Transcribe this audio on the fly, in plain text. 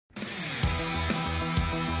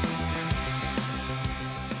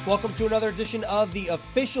Welcome to another edition of the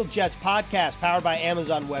Official Jets podcast, powered by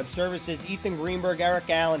Amazon Web Services. Ethan Greenberg, Eric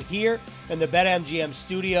Allen here in the BetMGM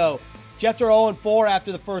studio. Jets are 0-4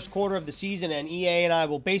 after the first quarter of the season, and EA and I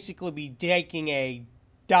will basically be taking a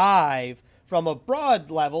dive from a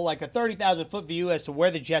broad level, like a 30,000-foot view as to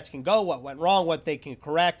where the Jets can go, what went wrong, what they can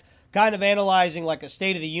correct, kind of analyzing like a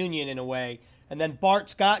State of the Union in a way. And then Bart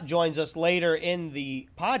Scott joins us later in the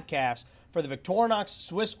podcast for the Victorinox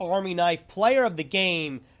Swiss Army Knife Player of the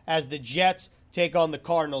Game as the Jets take on the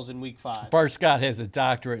Cardinals in Week 5. Bart Scott has a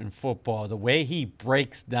doctorate in football. The way he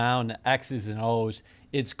breaks down the X's and O's,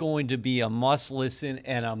 it's going to be a must-listen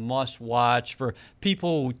and a must-watch for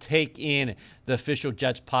people who take in the Official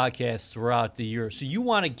Jets podcast throughout the year. So you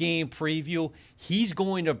want a game preview, he's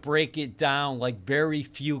going to break it down like very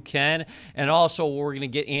few can. And also we're going to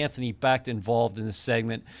get Anthony Becht involved in this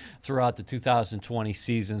segment throughout the 2020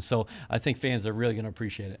 season. So I think fans are really going to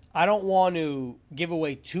appreciate it. I don't want to give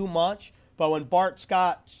away too much, but when Bart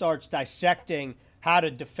Scott starts dissecting how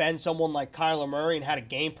to defend someone like Kyler Murray and how to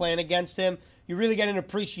game plan against him, you really get an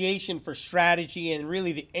appreciation for strategy and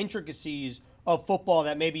really the intricacies of football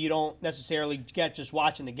that maybe you don't necessarily get just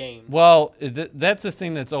watching the game. Well, that's the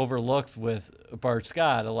thing that's overlooked with Bart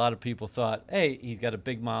Scott. A lot of people thought, hey, he's got a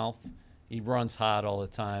big mouth. He runs hot all the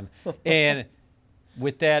time. And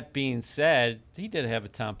with that being said, he did have a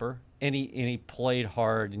temper, and he played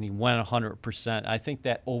hard, and he went 100%. I think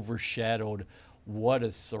that overshadowed what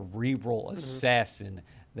a cerebral assassin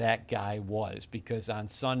that guy was, because on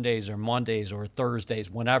Sundays or Mondays or Thursdays,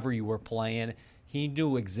 whenever you were playing, he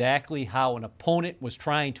knew exactly how an opponent was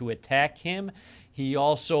trying to attack him. He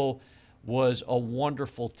also was a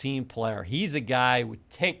wonderful team player. He's a guy who would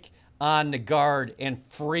take on the guard and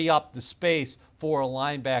free up the space for a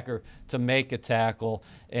linebacker to make a tackle,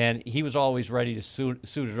 and he was always ready to suit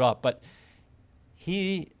it up. But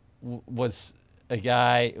he was a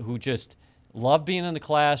guy who just loved being in the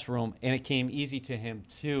classroom, and it came easy to him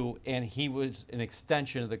too, and he was an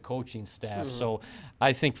extension of the coaching staff. So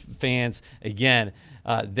I think fans, again,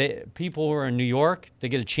 people who are in New York, they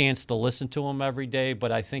get a chance to listen to him every day,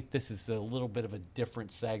 but I think this is a little bit of a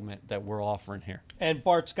different segment that we're offering here. And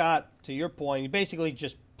Bart Scott, to your point, he basically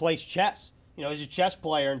just plays chess. You know, he's a chess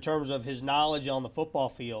player in terms of his knowledge on the football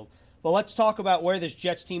field. But let's talk about where this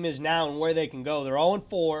Jets team is now and where they can go. They're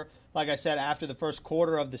 0-4, like I said, after the first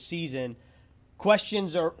quarter of the season.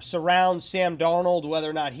 Questions surround Sam Darnold, whether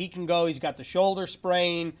or not he can go. He's got the shoulder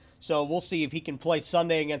sprain, so we'll see if he can play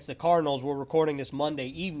Sunday against the Cardinals. We're recording this Monday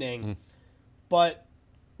evening. But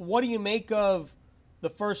what do you make of the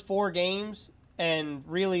first 4 games and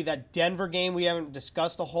really that Denver game we haven't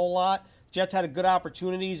discussed a whole lot? Jets had a good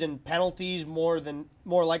opportunities, and penalties more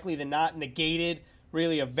likely than not negated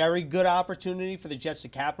really a very good opportunity for the Jets to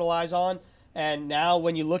capitalize on. And now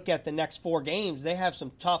when you look at the next 4 games, they have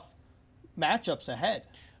some tough matchups ahead.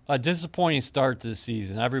 A disappointing start to the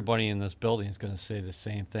season. Everybody in this building is going to say the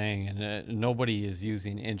same thing, and nobody is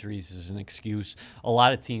using injuries as an excuse. A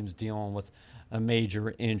lot of teams dealing with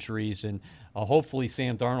major injuries, and hopefully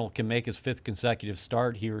Sam Darnold can make his 5th consecutive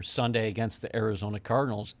start here Sunday against the Arizona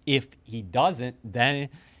Cardinals. If he doesn't, then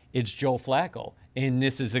it's Joe Flacco. And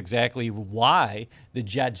this is exactly why the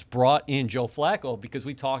Jets brought in Joe Flacco, because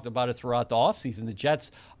we talked about it throughout the offseason. The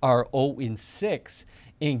Jets are 0-6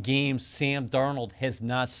 in games Sam Darnold has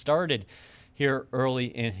not started here early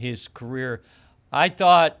in his career. I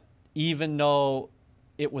thought even though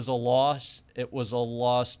it was a loss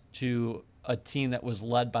to a team that was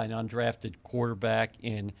led by an undrafted quarterback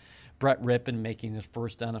in Brett Rippon making his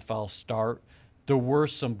first NFL start. There were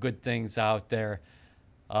some good things out there.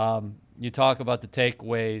 You talk about the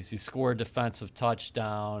takeaways. You scored a defensive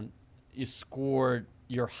touchdown. You scored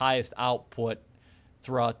your highest output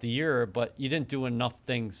throughout the year, but you didn't do enough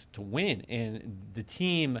things to win. And the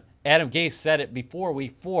team, Adam Gase said it before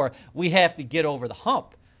week 4, we have to get over the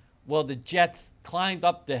hump. Well, the Jets climbed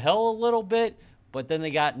up the hill a little bit, but then they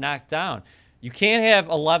got knocked down. You can't have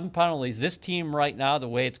 11 penalties. This team right now, the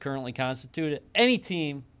way it's currently constituted, any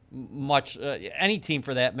team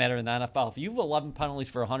for that matter in the NFL, if you have 11 penalties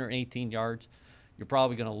for 118 yards, you're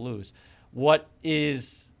probably going to lose. What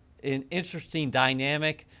is an interesting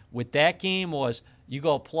dynamic with that game was you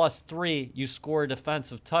go +3, you score a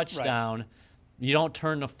defensive touchdown, right. You don't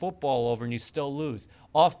turn the football over, and you still lose.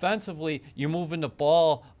 Offensively, you're moving the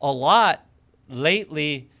ball a lot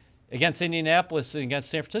lately. Against Indianapolis and against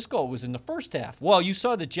San Francisco, it was in the first half. Well, you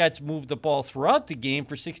saw the Jets move the ball throughout the game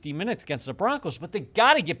for 60 minutes against the Broncos, but they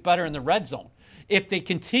got to get better in the red zone. If they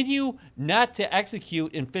continue not to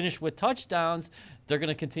execute and finish with touchdowns, they're going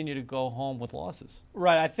to continue to go home with losses.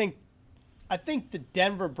 Right. I think the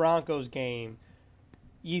Denver Broncos game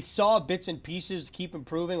you saw bits and pieces keep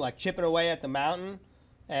improving, like chipping away at the mountain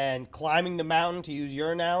and climbing the mountain, to use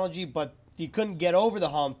your analogy, but you couldn't get over the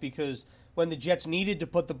hump because when the Jets needed to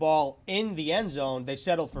put the ball in the end zone, they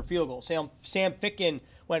settled for field goals. Sam Ficken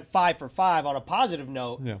went 5 for 5 on a positive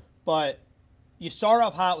note, but you start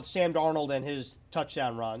off hot with Sam Darnold and his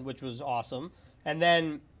touchdown run, which was awesome. And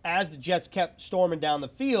then as the Jets kept storming down the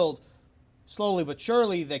field, slowly but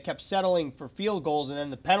surely they kept settling for field goals, and then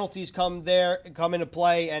the penalties come into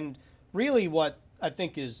play. And really what I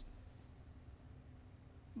think is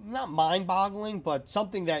not mind-boggling, but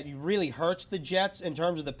something that really hurts the Jets in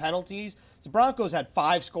terms of the penalties. The Broncos had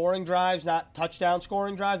 5 scoring drives, not touchdown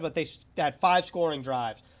scoring drives, but they had 5 scoring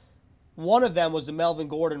drives. One of them was the Melvin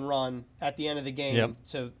Gordon run at the end of the game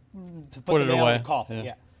to put the nail in the coffin.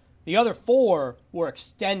 Yeah. The other 4 were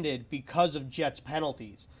extended because of Jets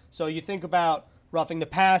penalties. So you think about roughing the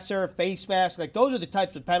passer, face mask, like those are the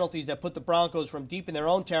types of penalties that put the Broncos from deep in their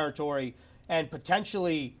own territory and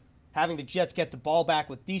potentially having the Jets get the ball back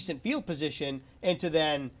with decent field position into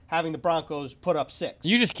then having the Broncos put up 6.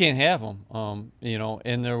 You just can't have them,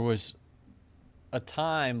 and there was a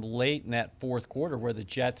time late in that fourth quarter where the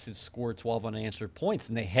Jets had scored 12 unanswered points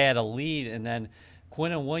and they had a lead, and then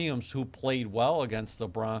Quinnen Williams, who played well against the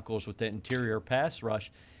Broncos with the interior pass rush,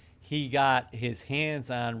 he got his hands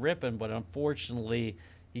on Rippon, but unfortunately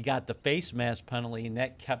he got the face mask penalty, and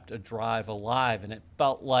that kept a drive alive. And it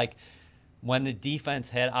felt like when the defense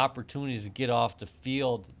had opportunities to get off the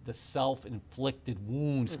field, the self-inflicted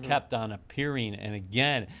wounds kept on appearing. And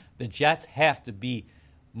again, the Jets have to be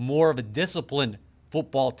more of a disciplined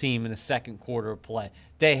football team in the second quarter of play.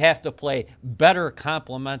 They have to play better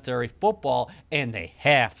complementary football, and they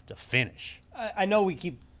have to finish. I know we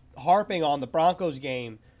keep harping on the Broncos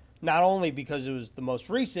game, not only because it was the most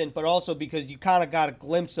recent, but also because you kind of got a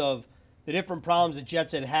glimpse of the different problems the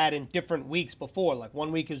Jets had had in different weeks before. Like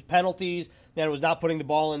 1 week it was penalties, then it was not putting the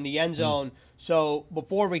ball in the end zone. So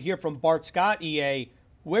before we hear from Bart Scott, EA,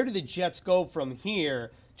 where do the Jets go from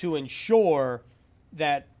here to ensure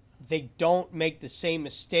that they don't make the same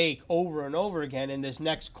mistake over and over again in this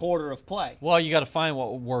next quarter of play? Well, you got to find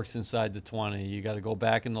what works inside the 20. You got to go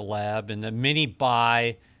back in the lab, and the mini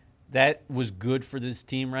bye, that was good for this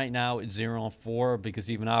team right now at 0-4 because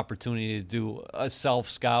you have an opportunity to do a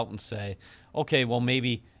self-scout and say, okay, well,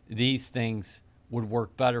 maybe these things would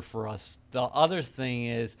work better for us. The other thing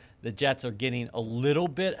is the Jets are getting a little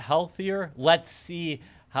bit healthier. Let's see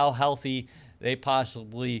how healthy they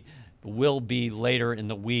possibly will be later in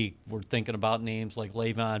the week. We're thinking about names like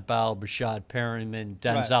Le'Veon Bell, Rashad Perriman,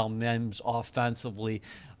 Denzel Mims offensively,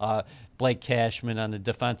 Blake Cashman on the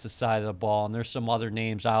defensive side of the ball, and there's some other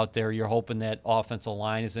names out there. You're hoping that offensive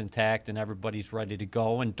line is intact and everybody's ready to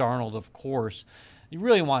go. And Darnold, of course, you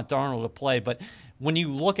really want Darnold to play. But when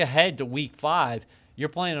you look ahead to Week 5, you're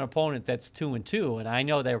playing an opponent that's 2-2, and I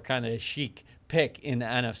know they were kind of a chic pick in the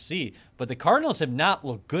NFC, but the Cardinals have not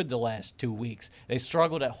looked good the last 2 weeks. They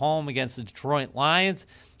struggled at home against the Detroit Lions,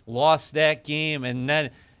 lost that game, and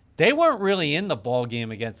then they weren't really in the ball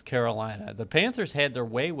game against Carolina. The Panthers had their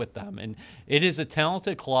way with them, and it is a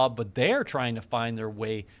talented club, but they're trying to find their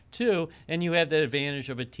way too, and you have the advantage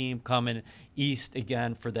of a team coming east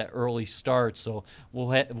again for that early start. So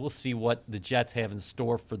we'll see what the Jets have in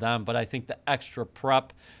store for them, but I think the extra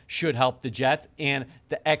prep should help the Jets, and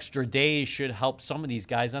the extra days should help some of these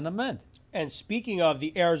guys on the mend. And speaking of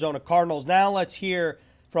the Arizona Cardinals, now let's hear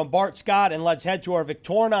from Bart Scott, and let's head to our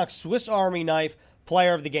Victorinox Swiss Army Knife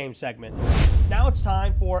Player of the Game segment. Now it's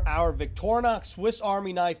time for our Victorinox Swiss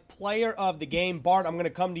Army Knife Player of the Game. Bart, I'm going to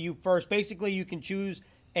come to you first. Basically, you can choose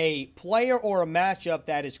a player or a matchup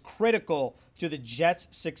that is critical to the Jets'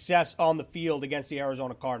 success on the field against the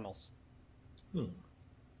Arizona Cardinals.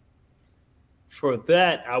 For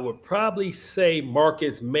that, I would probably say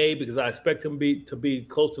Marcus May, because I expect him to be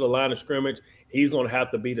close to the line of scrimmage. He's going to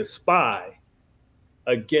have to be the spy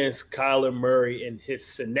against Kyler Murray and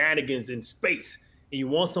his shenanigans in space. And you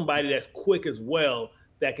want somebody that's quick as well,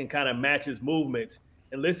 that can kind of match his movements.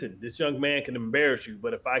 And listen, this young man can embarrass you.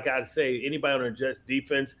 But if I got to say, anybody on the Jets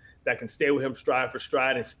defense that can stay with him stride for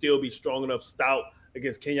stride and still be strong enough, stout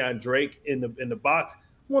against Kenyon Drake in the box,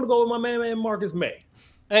 I want to go with my man Marcus May.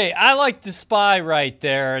 Hey, I like the spy right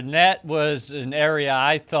there, and that was an area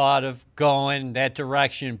I thought of going that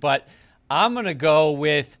direction. But I'm going to go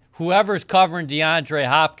with whoever's covering DeAndre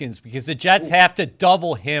Hopkins, because the Jets have to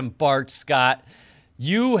double him, Bart Scott.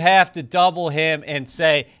 You have to double him and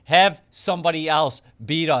say, have somebody else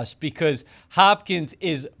beat us, because Hopkins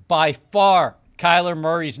is by far Kyler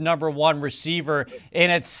Murray's number one receiver,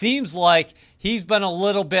 and it seems like he's been a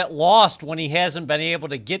little bit lost when he hasn't been able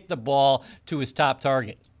to get the ball to his top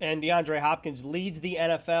target. and DeAndre Hopkins leads the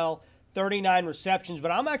NFL, 39 receptions.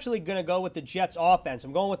 But I'm actually going to go with the Jets offense.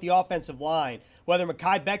 I'm going with the offensive line. Whether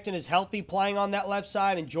Mekhi Becton is healthy playing on that left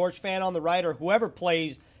side and George Fant on the right, or whoever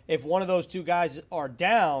plays, if one of those two guys are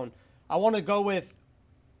down, I want to go with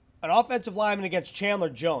an offensive lineman against Chandler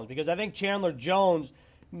Jones, because I think Chandler Jones,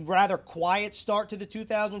 rather quiet start to the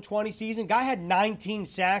 2020 season. Guy had 19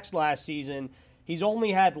 sacks last season. He's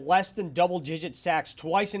only had less than double-digit sacks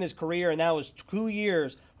twice in his career, and that was 2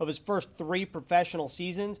 years of his first 3 professional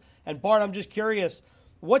seasons. And Bart, I'm just curious,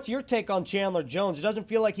 what's your take on Chandler Jones? It doesn't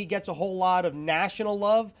feel like he gets a whole lot of national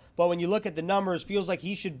love, but when you look at the numbers, it feels like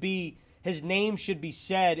his name should be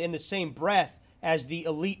said in the same breath as the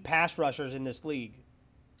elite pass rushers in this league.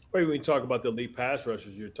 When you talk about the elite pass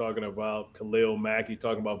rushers, you're talking about Khalil Mack, you're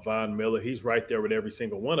talking about Von Miller. He's right there with every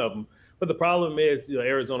single one of them. But the problem is, the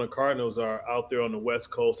Arizona Cardinals are out there on the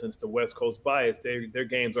West Coast, and it's the West Coast bias. Their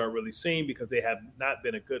games aren't really seen because they have not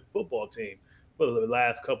been a good football team for the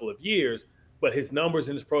last couple of years. But his numbers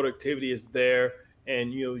and his productivity is there.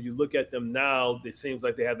 And, you look at them now, it seems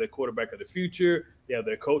like they have their quarterback of the future, they have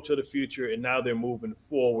their coach of the future, and now they're moving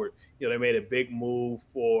forward. They made a big move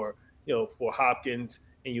for Hopkins.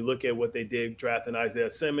 And you look at what they did drafting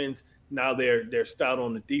Isaiah Simmons. Now they're stout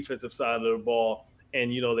on the defensive side of the ball.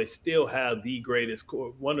 And, they still have the greatest,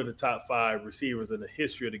 one of the top 5 receivers in the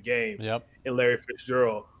history of the game, in Larry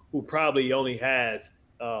Fitzgerald, who probably only has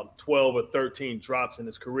 12 or 13 drops in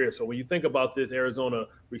his career. So when you think about this Arizona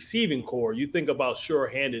receiving core, you think about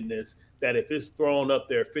sure-handedness, that if it's thrown up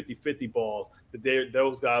there 50-50 balls, that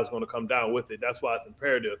those guys are going to come down with it. That's why it's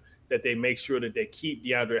imperative that they make sure that they keep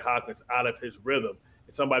DeAndre Hopkins out of his rhythm.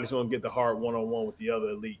 Somebody's going to get the hard one-on-one with the other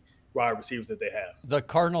elite wide receivers that they have. The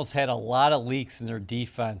Cardinals had a lot of leaks in their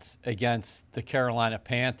defense against the Carolina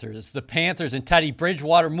Panthers. The Panthers and Teddy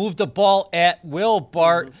Bridgewater moved the ball at will,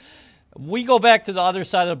 Bart. Mm-hmm. We go back to the other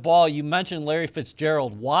side of the ball. You mentioned Larry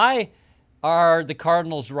Fitzgerald. Why are the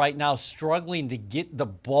Cardinals right now struggling to get the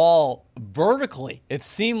ball vertically? It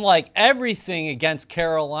seemed like everything against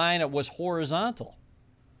Carolina was horizontal.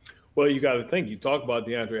 Well, you got to think. You talk about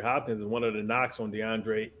DeAndre Hopkins, and one of the knocks on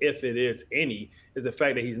DeAndre, if it is any, is the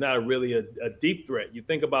fact that he's not really a deep threat. You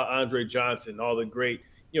think about Andre Johnson, all the great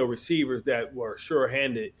receivers that were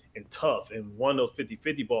sure-handed and tough and won those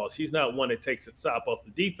 50-50 balls. He's not one that takes a stop off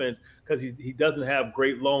the defense because he doesn't have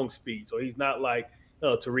great long speed. So he's not like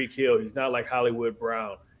Tyreek Hill. He's not like Hollywood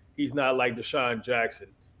Brown. He's not like Deshaun Jackson.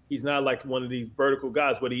 He's not like one of these vertical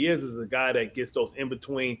guys. What he is a guy that gets those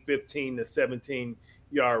in-between 15 to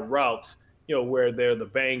 17-yard routes, where they're the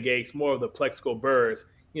bang gates, more of the Plexico Burrs,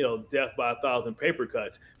 death by 1,000 paper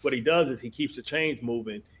cuts. What he does is he keeps the chains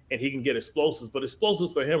moving, and he can get explosives. But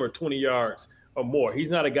explosives for him are 20 yards or more. He's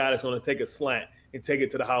not a guy that's going to take a slant and take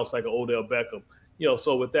it to the house like an Odell Beckham.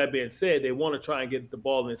 So with that being said, they want to try and get the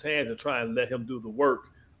ball in his hands and try and let him do the work,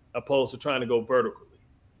 opposed to trying to go vertically.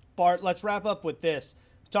 Bart, let's wrap up with this.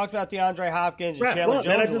 Talked about DeAndre Hopkins and Chandler Jones.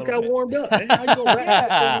 Man, I just got warmed up. I just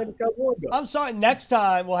got warmed up. I'm sorry. Next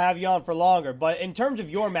time we'll have you on for longer. But in terms of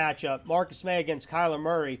your matchup, Marcus May against Kyler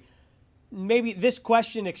Murray, maybe this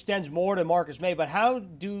question extends more to Marcus May, but how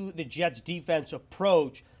do the Jets defense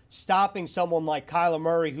approach stopping someone like Kyler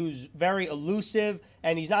Murray, who's very elusive,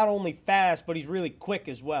 and he's not only fast, but he's really quick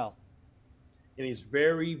as well? And he's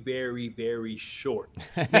very, very, very short,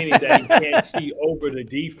 meaning that he can't see over the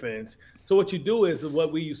defense. So what you do is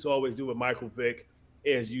what we used to always do with Michael Vick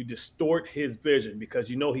is you distort his vision because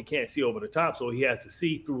he can't see over the top, so he has to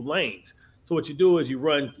see through lanes. So what you do is you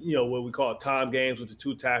run, what we call time games with the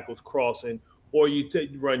 2 tackles crossing, or you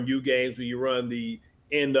run U games where you run the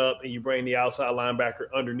end up and you bring the outside linebacker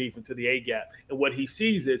underneath into the A gap. And what he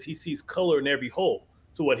sees is he sees color in every hole.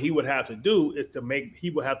 So what he would have to do is he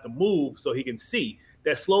would have to move so he can see.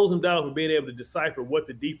 That slows him down from being able to decipher what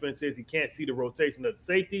the defense is. He can't see the rotation of the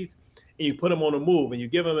safeties, and you put him on a move, and you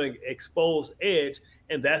give him an exposed edge,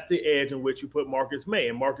 and that's the edge in which you put Marcus May.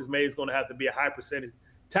 And Marcus May is going to have to be a high percentage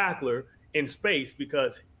tackler in space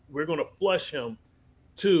because we're going to flush him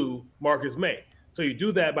to Marcus May. So you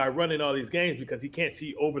do that by running all these games because he can't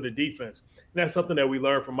see over the defense. And that's something that we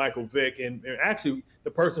learned from Michael Vick. And actually,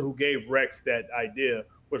 the person who gave Rex that idea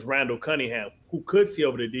was Randall Cunningham, who could see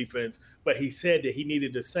over the defense, but he said that he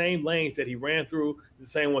needed the same lanes that he ran through, the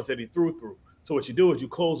same ones that he threw through. So what you do is you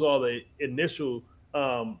close all the initial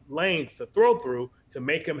lanes to throw through to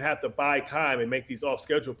make him have to buy time and make these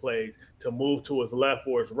off-schedule plays to move to his left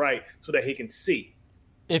or his right so that he can see.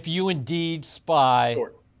 If you indeed spy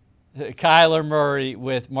Kyler Murray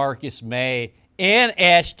with Marcus May and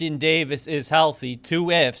Ashton Davis is healthy, 2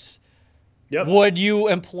 ifs, would you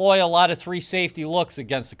employ a lot of 3 safety looks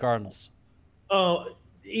against the Cardinals?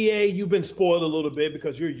 EA, you've been spoiled a little bit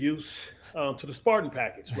because you're used to the Spartan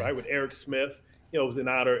package, right? With Eric Smith. It was an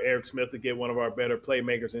honor, Eric Smith, to get one of our better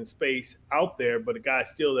playmakers in space out there, but a guy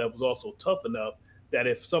still that was also tough enough that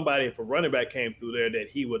if a running back came through there, that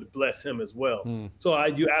he would bless him as well. So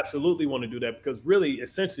you absolutely want to do that, because really,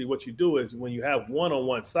 essentially, what you do is when you have one on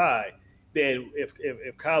one side, then if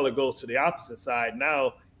Kyler goes to the opposite side,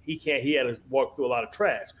 now he had to walk through a lot of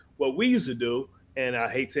trash. What we used to do, and I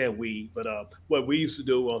hate saying we, but what we used to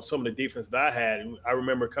do on some of the defense that I had, and I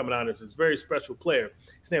remember coming on as this very special player.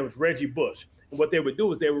 His name was Reggie Bush. And what they would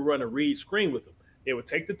do is they would run a read screen with him. They would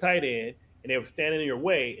take the tight end, and they would stand in your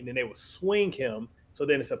way, and then they would swing him. So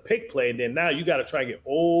then it's a pick play, and then now you got to try to get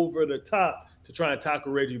over the top to try and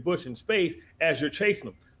tackle Reggie Bush in space as you're chasing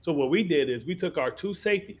him. So what we did is we took our two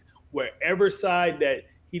safeties, wherever side that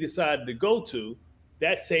he decided to go to,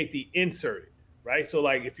 that safety inserted, right? So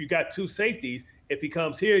like if you got two safeties, if he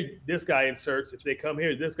comes here, this guy inserts. If they come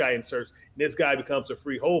here, this guy inserts. And this guy becomes a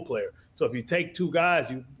free hole player. So if you take two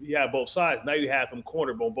guys, you have both sides. Now you have them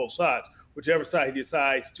cornered on both sides. Whichever side he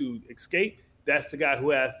decides to escape, that's the guy who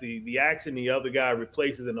has the action. The other guy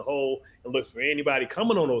replaces in the hole and looks for anybody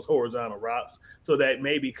coming on those horizontal routes so that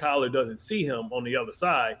maybe Kyler doesn't see him on the other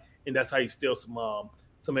side, and that's how you steal some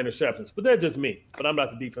interceptions. But that's just me. But I'm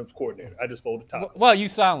not the defense coordinator. I just fold the top. Well, you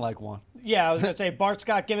sound like one. Yeah, I was going to say, Bart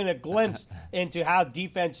Scott giving a glimpse into how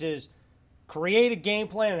defenses create a game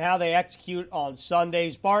plan and how they execute on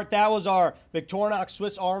Sundays. Bart, that was our Victorinox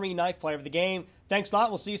Swiss Army knife player of the game. Thanks a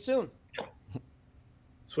lot. We'll see you soon.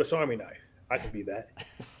 Swiss Army knife. I can be that.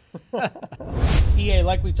 EA,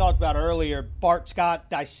 like we talked about earlier, Bart Scott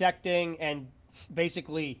dissecting and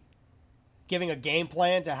basically giving a game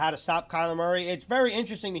plan to how to stop Kyler Murray. It's very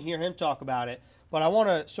interesting to hear him talk about it, but I want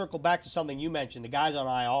to circle back to something you mentioned, the guys on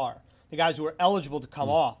IR, the guys who are eligible to come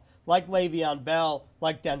off, like Le'Veon Bell,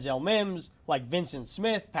 like Denzel Mims, like Vincent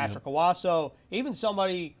Smith, Patrick Owasso, even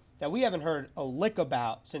somebody that we haven't heard a lick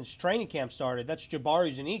about since training camp started, that's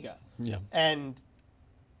Jabari Zuniga. Yeah. And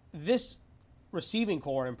this receiving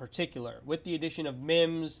core in particular, with the addition of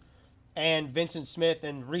Mims and Vincent Smith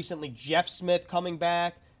and recently Jeff Smith coming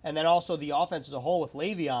back, and then also the offense as a whole with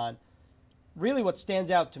Le'Veon, really what stands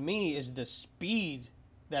out to me is the speed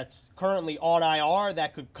that's currently on IR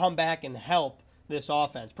that could come back and help this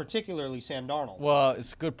offense, particularly Sam Darnold. Well,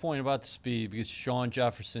 it's a good point about the speed because Sean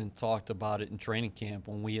Jefferson talked about it in training camp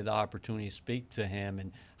when we had the opportunity to speak to him,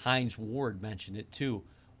 and Hines Ward mentioned it too.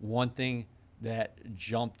 One thing that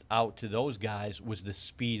jumped out to those guys was the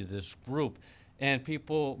speed of this group. And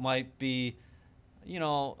people might be,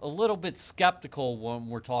 a little bit skeptical when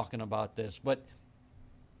we're talking about this, but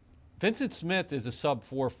Vincent Smith is a sub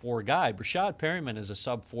 4.4 guy. Brashad Perryman is a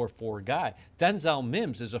sub 4.4 guy. Denzel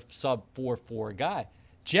Mims is a sub 4.4 guy.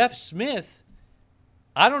 Jeff Smith,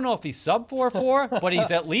 I don't know if he's sub 4.4, but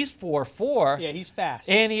he's at least 4.4. Yeah, he's fast.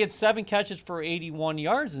 And he had 7 catches for 81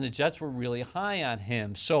 yards, and the Jets were really high on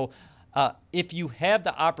him. So if you have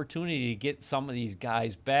the opportunity to get some of these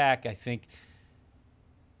guys back, I think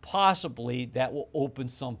possibly that will open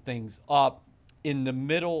some things up in the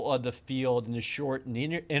middle of the field, in the short and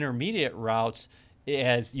intermediate routes,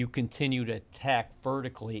 as you continue to attack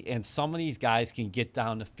vertically. And some of these guys can get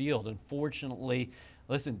down the field. Unfortunately,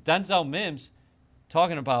 listen, Denzel Mims,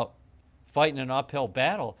 talking about fighting an uphill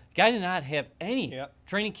battle, guy did not have any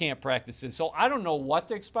training camp practices. So I don't know what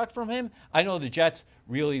to expect from him. I know the Jets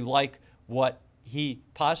really like what he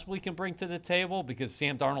possibly can bring to the table because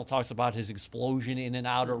Sam Darnold talks about his explosion in and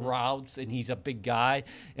out of routes, and he's a big guy.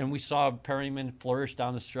 And we saw Perryman flourish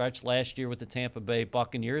down the stretch last year with the Tampa Bay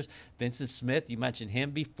Buccaneers. Vincent Smith, you mentioned him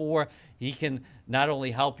before. He can not only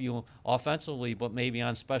help you offensively, but maybe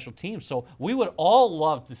on special teams. So we would all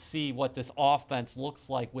love to see what this offense looks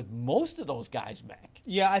like with most of those guys back.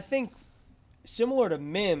 Yeah, I think similar to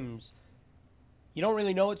Mims, you don't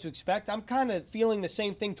really know what to expect. I'm kind of feeling the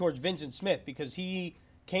same thing towards Vincent Smith because he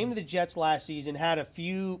came to the Jets last season, had a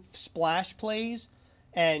few splash plays,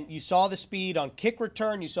 and you saw the speed on kick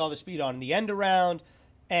return, you saw the speed on the end around,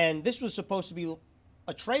 and this was supposed to be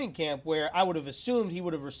a training camp where I would have assumed he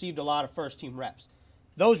would have received a lot of first-team reps.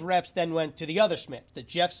 Those reps then went to the other Smith, the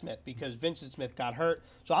Jeff Smith, because Vincent Smith got hurt.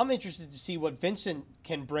 So I'm interested to see what Vincent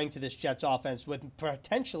can bring to this Jets offense with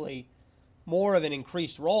potentially more of an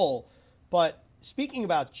increased role. But speaking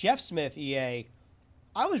about Jeff Smith, EA,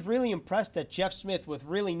 I was really impressed that Jeff Smith, with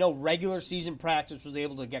really no regular season practice, was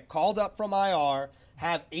able to get called up from IR,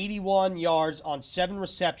 have 81 yards on 7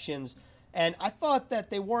 receptions, and I thought that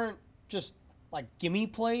they weren't just like gimme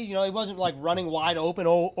plays. He wasn't like running wide open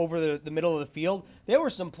over the middle of the field. There were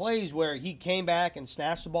some plays where he came back and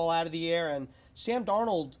snatched the ball out of the air, and Sam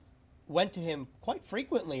Darnold went to him quite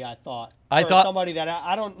frequently, I thought. I For thought somebody that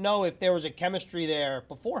I don't know if there was a chemistry there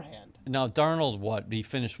beforehand. Now, Darnold, what? He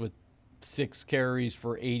finished with 6 carries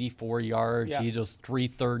for 84 yards. Yeah. He does 3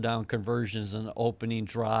 third-down conversions in the opening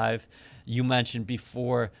drive. You mentioned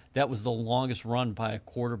before that was the longest run by a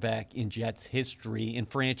quarterback in Jets history, in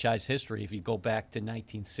franchise history, if you go back to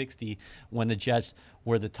 1960 when the Jets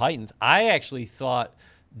were the Titans. I actually thought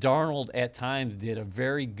Darnold at times did a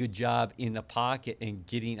very good job in the pocket and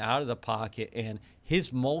getting out of the pocket. And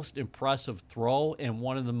his most impressive throw, and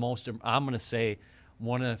one of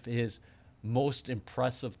his most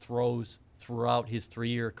impressive throws throughout his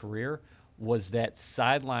 3-year career, was that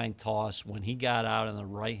sideline toss when he got out on the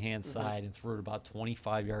right-hand side and threw it about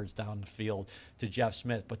 25 yards down the field to Jeff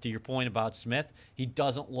Smith. But to your point about Smith, he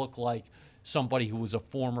doesn't look like somebody who was a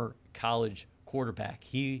former college quarterback.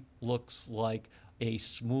 He looks like a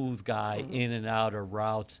smooth guy in and out of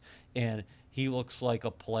routes, and he looks like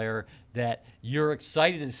a player that you're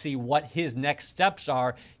excited to see what his next steps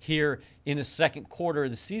are here in the second quarter of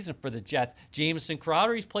the season for the Jets. Jamison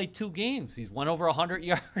Crowder, he's played 2 games. He's went over 100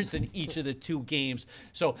 yards in each of the 2 games.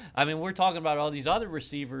 So, I mean, we're talking about all these other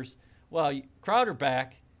receivers. Well, Crowder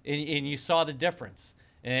back, and you saw the difference.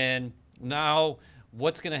 And now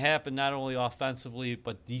what's going to happen not only offensively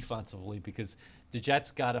but defensively, because the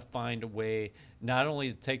Jets got to find a way not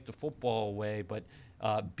only to take the football away, but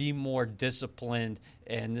be more disciplined.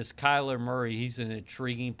 And this Kyler Murray, he's an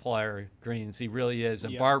intriguing player, Greens. He really is.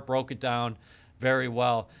 And Bart broke it down very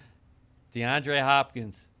well. DeAndre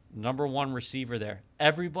Hopkins, number 1 receiver there.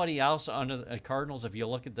 Everybody else under the Cardinals, if you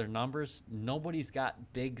look at their numbers, nobody's got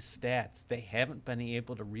big stats. They haven't been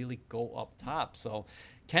able to really go up top. So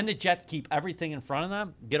can the Jets keep everything in front of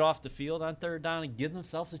them, get off the field on third down, and give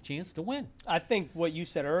themselves a chance to win? I think what you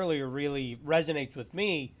said earlier really resonates with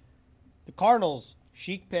me. The Cardinals,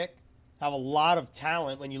 chic pick, have a lot of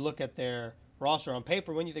talent when you look at their roster on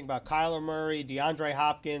paper. When you think about Kyler Murray, DeAndre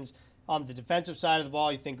Hopkins, on the defensive side of the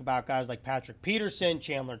ball, you think about guys like Patrick Peterson,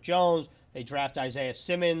 Chandler Jones. They draft Isaiah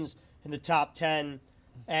Simmons in the top 10.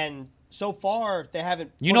 And so far, they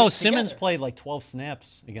haven't put it Simmons together. played like 12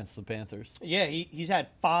 snaps against the Panthers. Yeah, he's had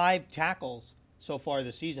 5 tackles so far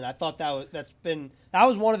this season. I thought that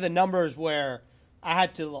was one of the numbers where I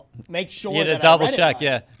had to make sure to that double I read check, it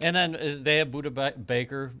right. yeah. And then they have Buda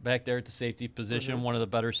Baker back there at the safety position, one of the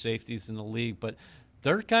better safeties in the league. But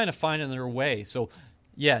they're kind of finding their way. So,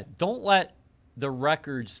 yeah, don't let the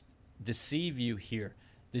records deceive you here.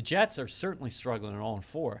 The Jets are certainly struggling at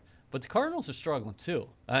 0-4, but the Cardinals are struggling too.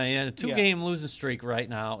 I mean, a 2-game losing streak right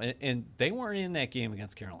now, and they weren't in that game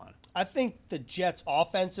against Carolina. I think the Jets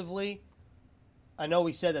offensively, I know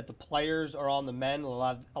we said that the players are on the mend, a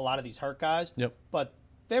lot of these hurt guys. Yep. But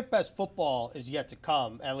their best football is yet to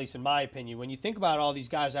come, at least in my opinion. When you think about all these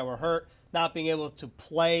guys that were hurt, not being able to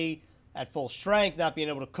play at full strength, not being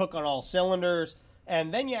able to cook on all cylinders,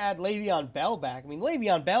 and then you add Le'Veon Bell back. I mean,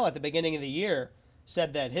 Le'Veon Bell at the beginning of the year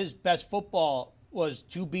said that his best football was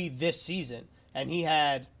to be this season, and he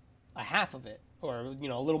had a half of it, or a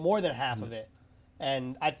little more than half of it.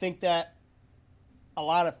 And I think that a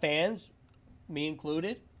lot of fans, me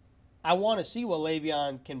included, I want to see what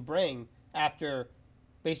Le'Veon can bring after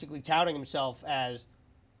basically touting himself as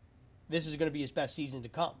this is going to be his best season to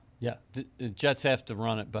come. Yeah, the Jets have to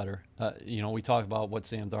run it better. We talk about what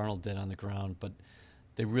Sam Darnold did on the ground, but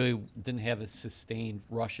they really didn't have a sustained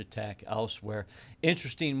rush attack elsewhere.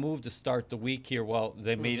 Interesting move to start the week here. Well,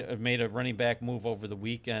 they made a running back move over the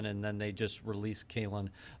weekend, and then they just released Kalen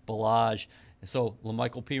Ballage. So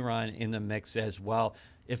LaMichael Pirine in the mix as well.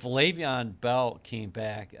 If Le'Veon Bell came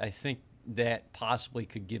back, I think that possibly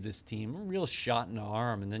could give this team a real shot in the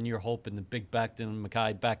arm. And then you're hoping that Big Becton,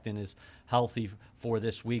 Mekhi Becton, is healthy for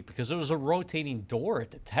this week, because there was a rotating door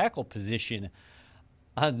at the tackle position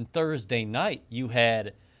on Thursday night. You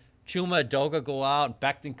had Chuma Edoga go out, and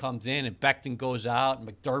Becton comes in, and Becton goes out, and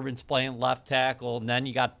McDermott's playing left tackle, and then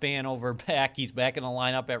you got Fanover back. He's back in the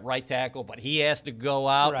lineup at right tackle, but he has to go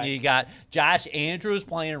out. Right. And you got Josh Andrews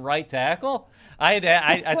playing right tackle. I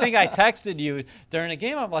think I texted you during the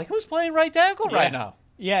game. I'm like, who's playing right tackle right now?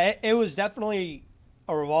 Yeah, it was definitely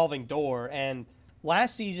a revolving door. And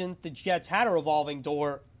last season, the Jets had a revolving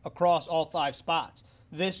door across all 5 spots.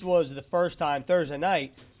 This was the first time, Thursday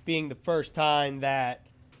night being the first time that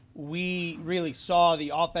we really saw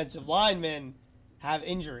the offensive linemen have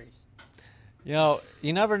injuries. You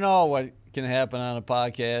never know what can happen on a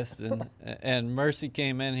podcast. And Mercy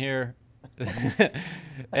came in here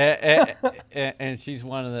and she's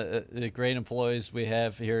one of the great employees we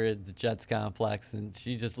have here at the Jets complex, and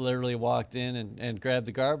she just literally walked in and grabbed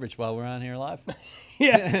the garbage while we're on here live.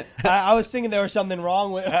 Yeah, I was thinking there was something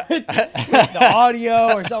wrong with the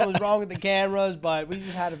audio or something was wrong with the cameras, but we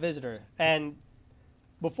just had a visitor. And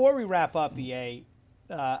before we wrap up, EA,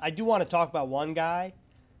 I do want to talk about one guy,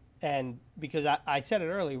 and because I said it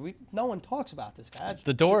earlier, no one talks about this guy.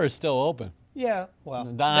 The door is still open. Yeah, well,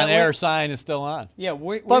 The on-air sign is still on. Yeah,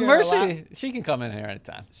 but Mercy, she can come in here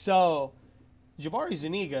anytime. So, Jabari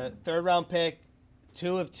Zuniga, 3rd-round pick,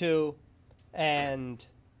 2 of 2, and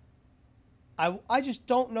I just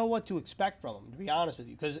don't know what to expect from him, to be honest with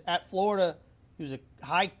you. Because at Florida, he was a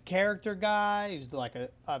high-character guy. He was like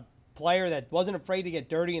a player that wasn't afraid to get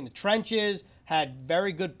dirty in the trenches, had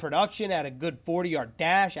very good production, had a good 40-yard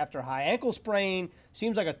dash after a high ankle sprain.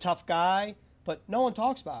 Seems like a tough guy. But no one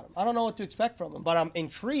talks about him. I don't know what to expect from him, but I'm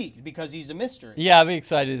intrigued because he's a mystery. Yeah, I'll be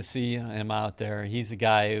excited to see him out there. He's a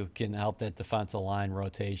guy who can help that defensive line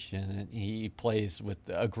rotation, and he plays with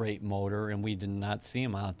a great motor, and we did not see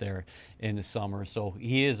him out there in the summer. So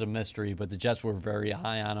he is a mystery, but the Jets were very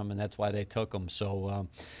high on him, and that's why they took him. So,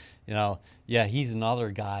 yeah, he's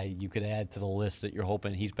another guy you could add to the list that you're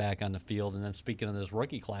hoping he's back on the field. And then speaking of this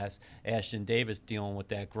rookie class, Ashton Davis dealing with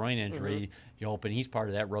that groin injury, you're hoping he's part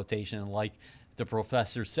of that rotation. And like the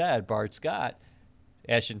professor said, Bart Scott,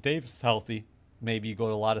 Ashton Davis healthy, maybe you go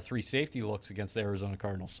to a lot of 3 safety looks against the Arizona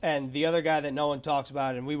Cardinals. And the other guy that no one talks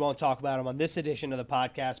about, and we won't talk about him on this edition of the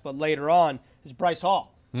podcast, but later on, is Bryce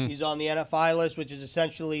Hall. He's on the NFI list, which is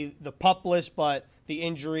essentially the PUP list, but the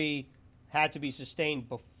injury had to be sustained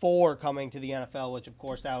before coming to the NFL, which, of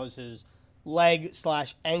course, that was his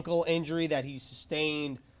leg/ankle injury that he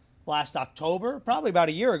sustained last October, probably about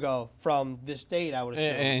a year ago from this date, I would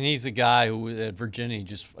assume. And he's a guy who at Virginia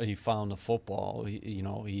he found the football.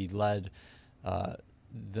 He led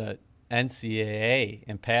the NCAA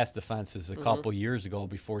in pass defenses a couple years ago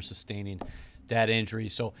before sustaining that injury.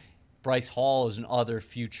 So Bryce Hall is another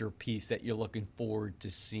future piece that you're looking forward to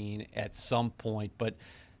seeing at some point. But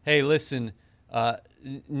hey, listen,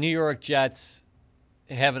 New York Jets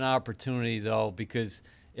have an opportunity, though, because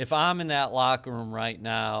if I'm in that locker room right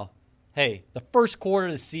now, hey, the first quarter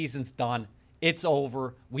of the season's done. It's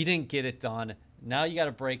over. We didn't get it done. Now you got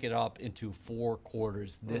to break it up into 4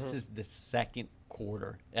 quarters. This is the second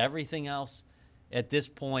quarter. Everything else at this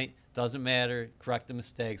point doesn't matter. Correct the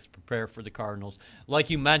mistakes. Prepare for the Cardinals. Like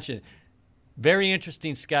you mentioned, very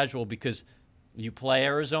interesting schedule because you play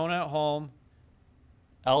Arizona at home,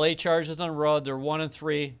 LA Chargers on the road. They're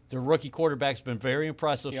 1-3. Their rookie quarterback's been very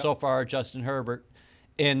impressive so far, Justin Herbert.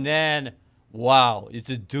 And then, wow,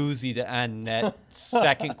 it's a doozy to end that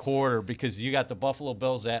second quarter because you got the Buffalo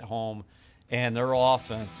Bills at home, and their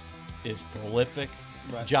offense is prolific.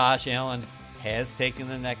 Right. Josh Allen has taken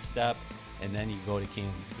the next step, and then you go to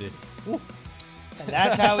Kansas City. Woo. And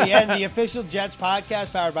that's how we end the official Jets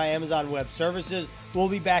podcast powered by Amazon Web Services. We'll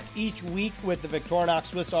be back each week with the Victorinox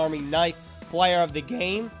Swiss Army Knife Player of the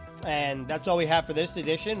Game. And that's all we have for this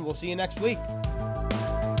edition. We'll see you next week.